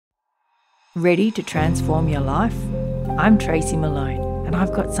Ready to transform your life? I'm Tracy Malone, and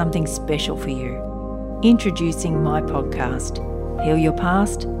I've got something special for you. Introducing my podcast, Heal Your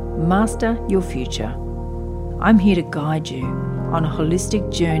Past, Master Your Future. I'm here to guide you on a holistic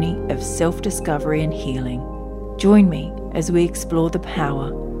journey of self-discovery and healing. Join me as we explore the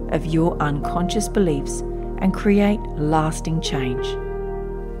power of your unconscious beliefs and create lasting change.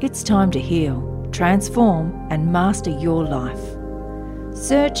 It's time to heal, transform, and master your life.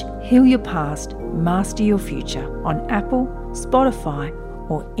 Search Heal Your Past, Master Your Future on Apple, Spotify,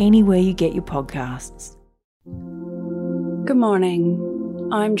 or anywhere you get your podcasts. Good morning.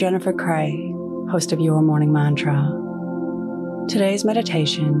 I'm Jennifer Cray, host of Your Morning Mantra. Today's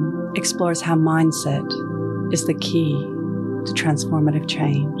meditation explores how mindset is the key to transformative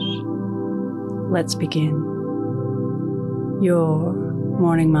change. Let's begin. Your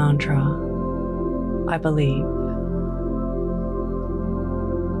morning mantra: I believe.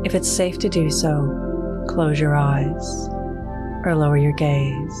 If it's safe to do so, close your eyes or lower your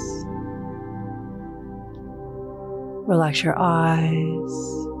gaze. Relax your eyes,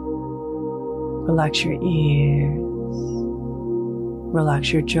 relax your ears,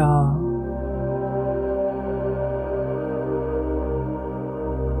 relax your jaw.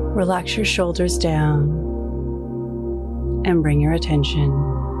 Relax your shoulders down and bring your attention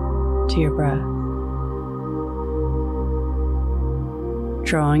to your breath.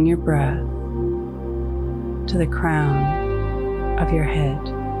 Drawing your breath to the crown of your head.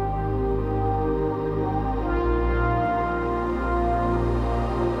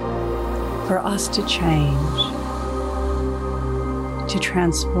 For us to change, to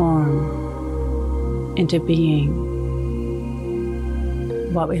transform into being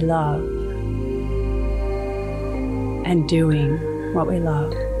what we love and doing what we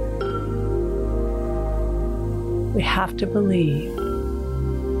love, we have to believe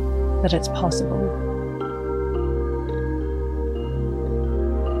that it's possible.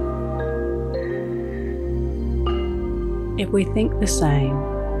 If we think the same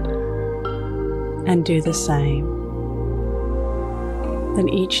and do the same, then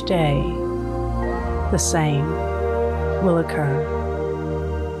each day the same will occur.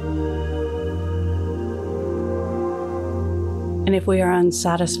 And if we are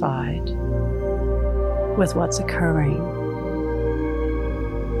unsatisfied with what's occurring,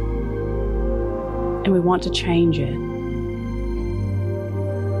 and we want to change it,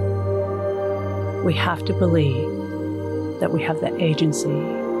 we have to believe that we have the agency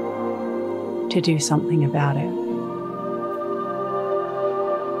to do something about it.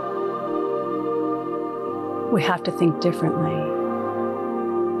 We have to think differently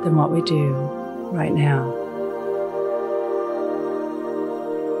than what we do right now.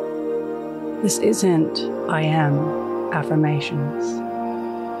 This isn't I am affirmations,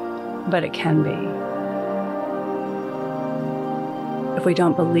 but it can be. If we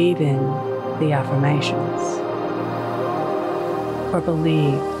don't believe in the affirmations or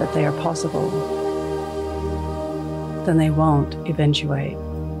believe that they are possible, then they won't eventuate.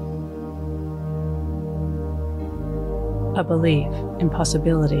 A belief in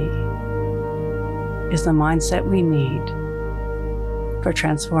possibility is the mindset we need for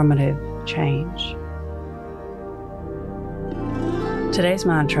transformative change. Today's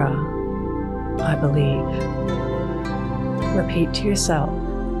mantra: I believe. Repeat to yourself,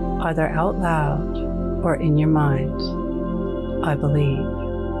 either out loud or in your mind, I believe.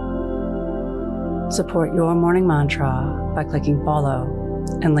 Support Your Morning Mantra by clicking follow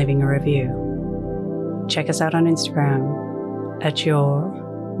and leaving a review. Check us out on Instagram at Your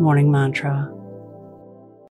Morning Mantra.